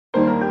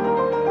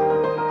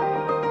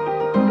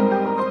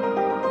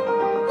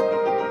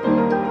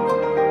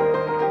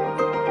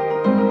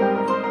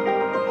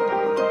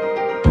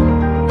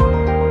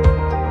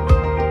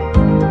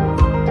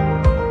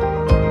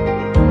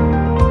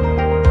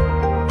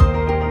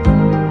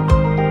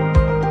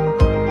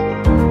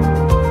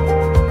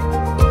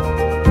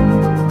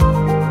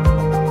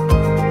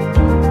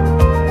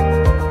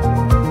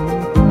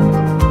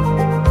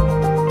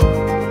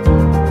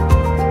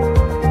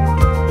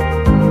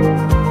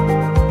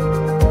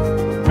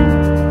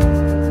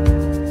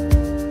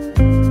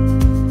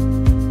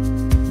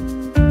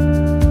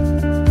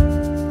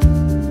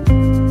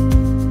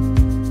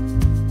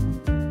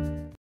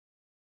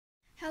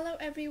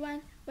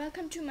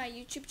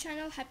YouTube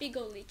channel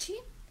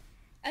Happy-Go-Lychee.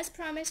 As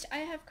promised, I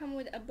have come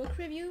with a book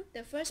review,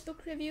 the first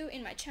book review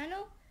in my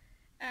channel,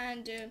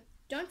 and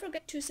don't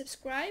forget to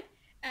subscribe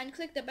and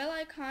click the bell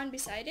icon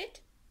beside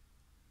it.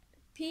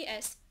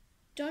 PS,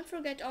 don't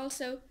forget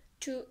also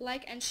to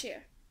like and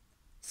share.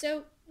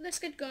 So let's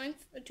get going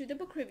to the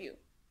book review.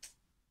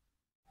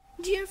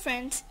 Dear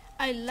friends,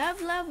 I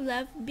love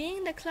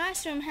being the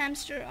classroom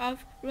hamster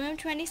of room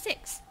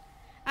 26.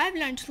 I've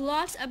learned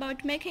lots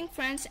about making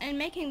friends and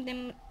making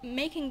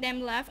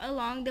them laugh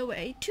along the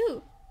way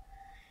too.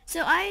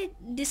 So I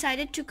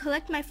decided to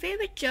collect my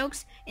favorite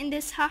jokes in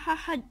this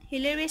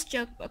hilarious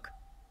joke book.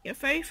 Your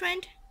furry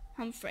friend,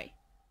 Humphrey.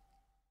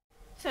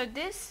 So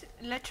this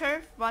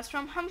letter was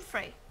from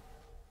Humphrey.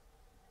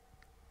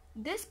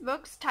 This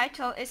book's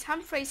title is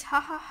Humphrey's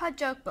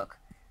joke book,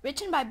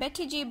 written by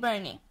Betty G.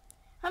 Birney.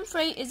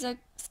 Humphrey is a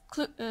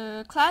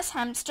class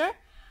hamster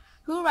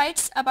who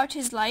writes about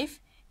his life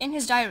in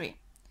his diary.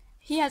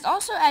 He has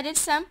also added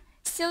some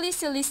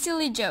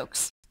silly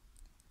jokes.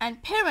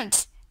 And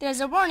parents, there's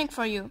a warning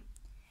for you.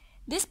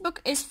 This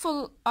book is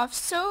full of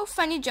so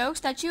funny jokes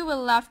that you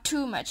will laugh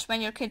too much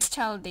when your kids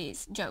tell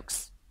these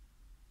jokes.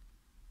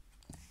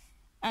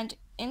 And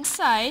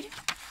inside,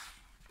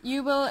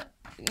 you will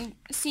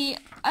see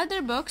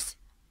other books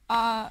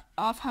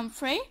of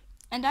Humphrey,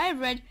 and I have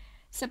read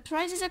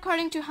Surprises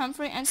According to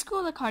Humphrey and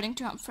School According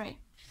to Humphrey.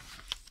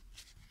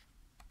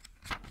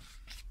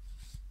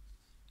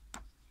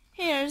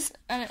 Here's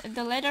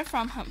the letter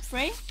from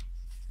Humphrey,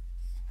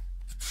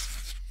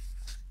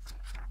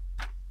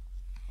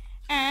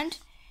 and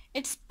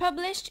it's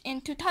published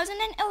in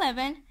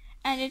 2011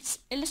 and it's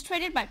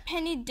illustrated by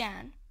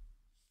Dann.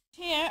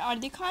 Here are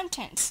the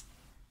contents.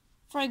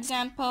 For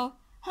example,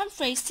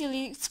 Humphrey's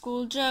silly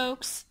school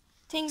jokes,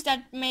 things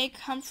that make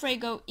Humphrey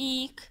go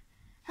eek,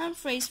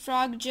 Humphrey's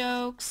frog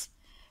jokes,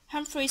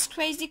 Humphrey's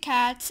crazy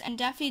cats and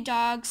daffy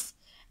dogs,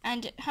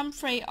 and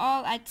Humphrey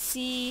all at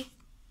sea.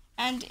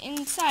 And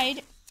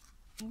inside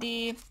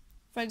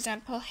for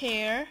example,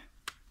 here,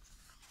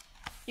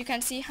 you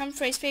can see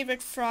Humphrey's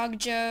favorite frog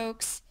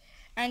jokes,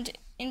 and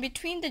in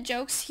between the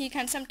jokes, he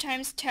can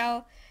sometimes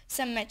tell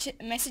some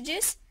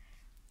messages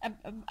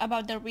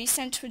about the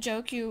recent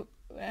joke you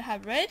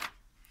have read.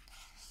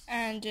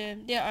 And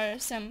there are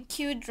some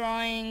cute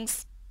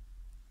drawings,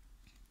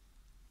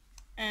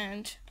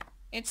 and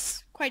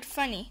it's quite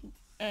funny.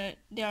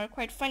 They are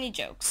quite funny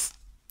jokes.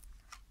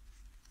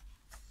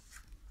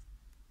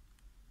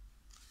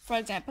 For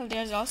example,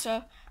 there's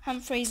also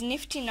Humphrey's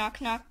nifty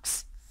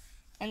knock-knocks,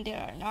 and there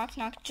are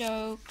knock-knock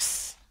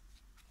jokes.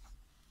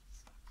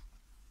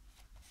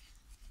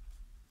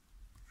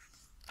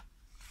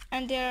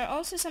 And there are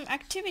also some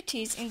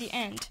activities in the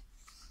end,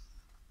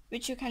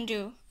 which you can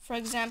do. For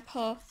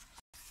example,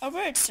 a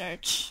word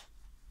search.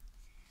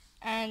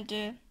 And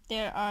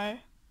there's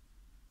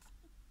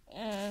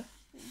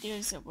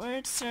a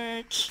word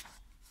search,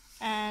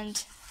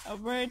 and a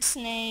word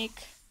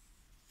snake,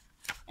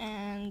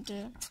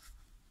 and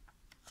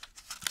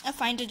a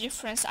find a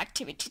difference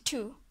activity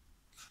too.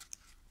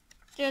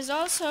 There's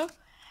also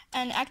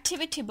an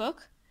activity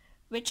book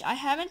which I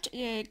haven't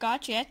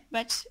got yet,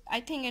 but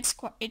I think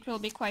it will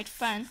be quite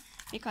fun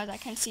because I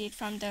can see it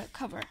from the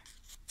cover.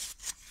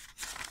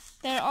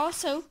 There are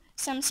also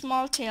some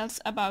small tales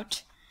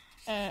about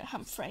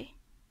Humphrey.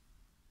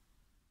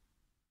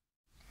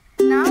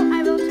 Now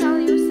I will tell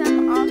you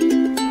some of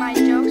my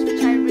jokes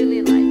which I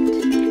really liked.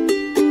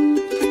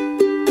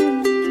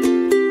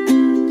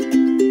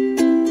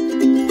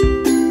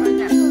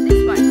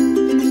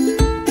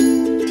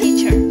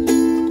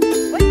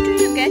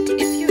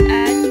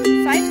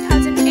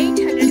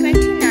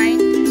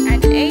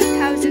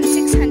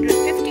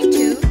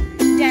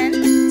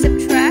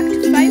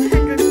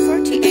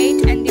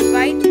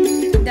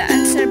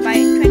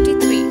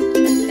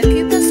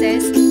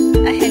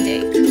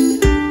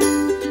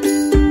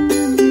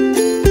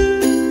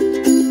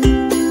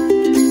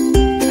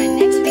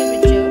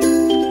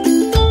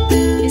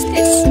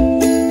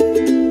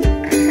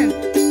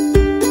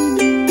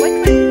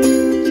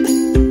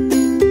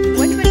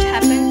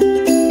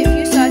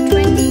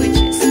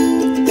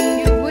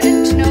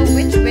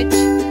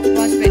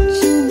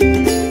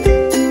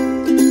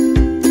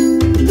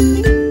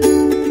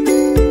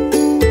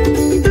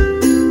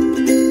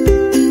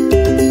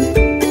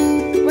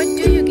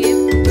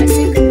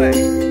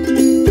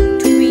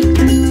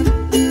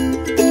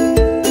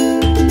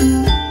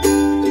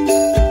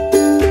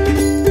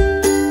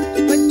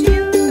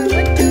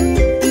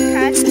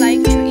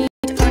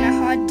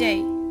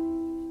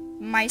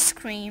 Ice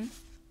cream.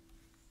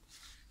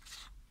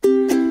 In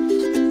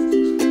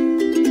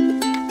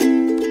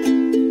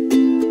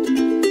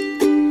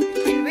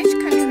which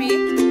country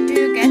do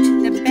you get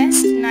the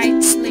best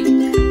night's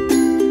sleep?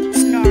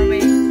 It's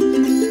Norway.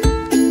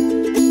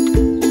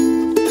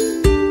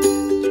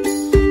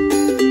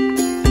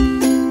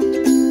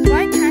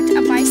 Why can't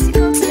a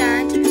bicycle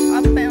stand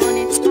up on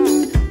its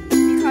own?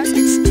 Because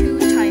it's too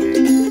tired.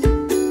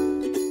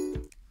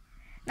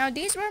 Now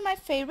these were my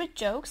favorite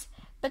jokes,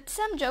 but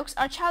some jokes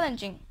are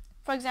challenging.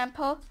 For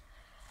example,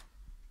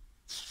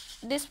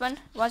 this one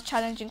was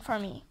challenging for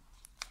me.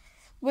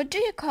 What do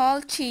you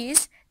call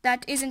cheese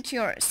that isn't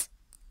yours?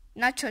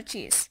 Nacho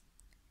cheese.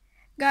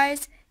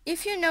 Guys,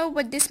 if you know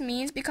what this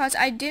means because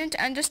I didn't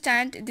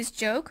understand this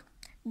joke,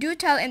 do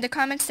tell in the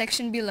comment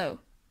section below.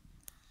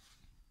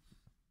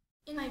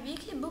 In my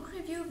weekly book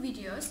review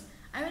videos,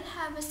 I will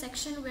have a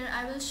section where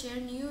I will share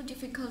new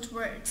difficult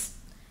words.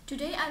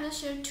 Today I will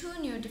share 2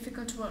 new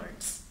difficult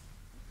words.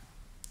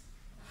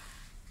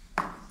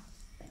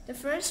 The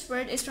first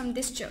word is from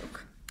this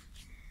joke.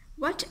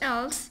 What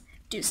else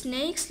do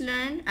snakes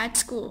learn at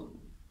school?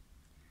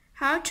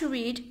 How to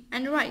read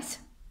and write.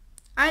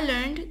 I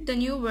learned the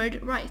new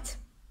word write.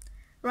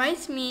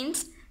 Write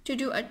means to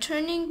do a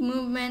turning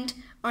movement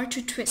or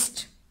to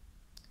twist.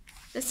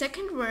 The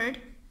second word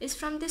is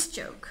from this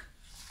joke.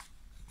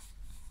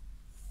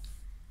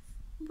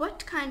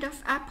 What kind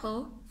of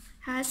apple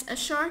has a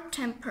short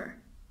temper?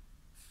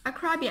 A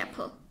crabby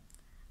apple.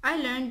 I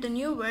learned the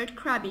new word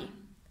crabby.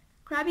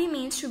 Crabby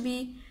means to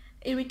be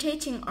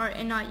irritating or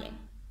annoying.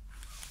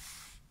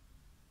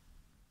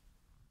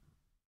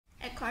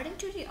 According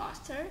to the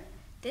author,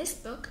 this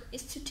book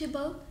is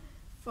suitable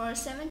for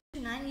 7 to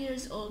 9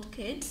 years old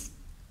kids,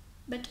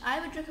 but I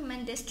would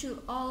recommend this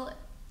to all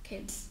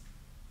kids.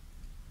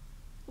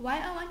 Why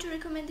I want to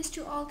recommend this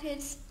to all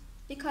kids?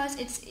 Because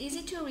it's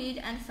easy to read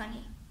and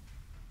funny.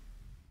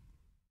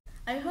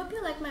 I hope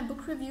you like my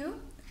book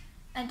review,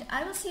 and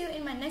I will see you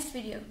in my next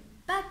video.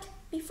 But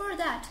before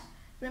that,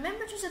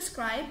 remember to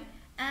subscribe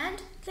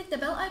and click the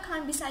bell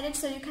icon beside it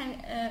so you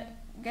can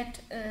get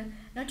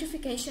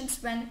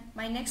notifications when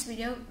my next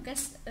video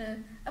gets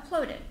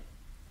uploaded.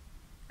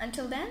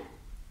 Until then,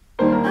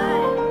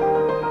 bye!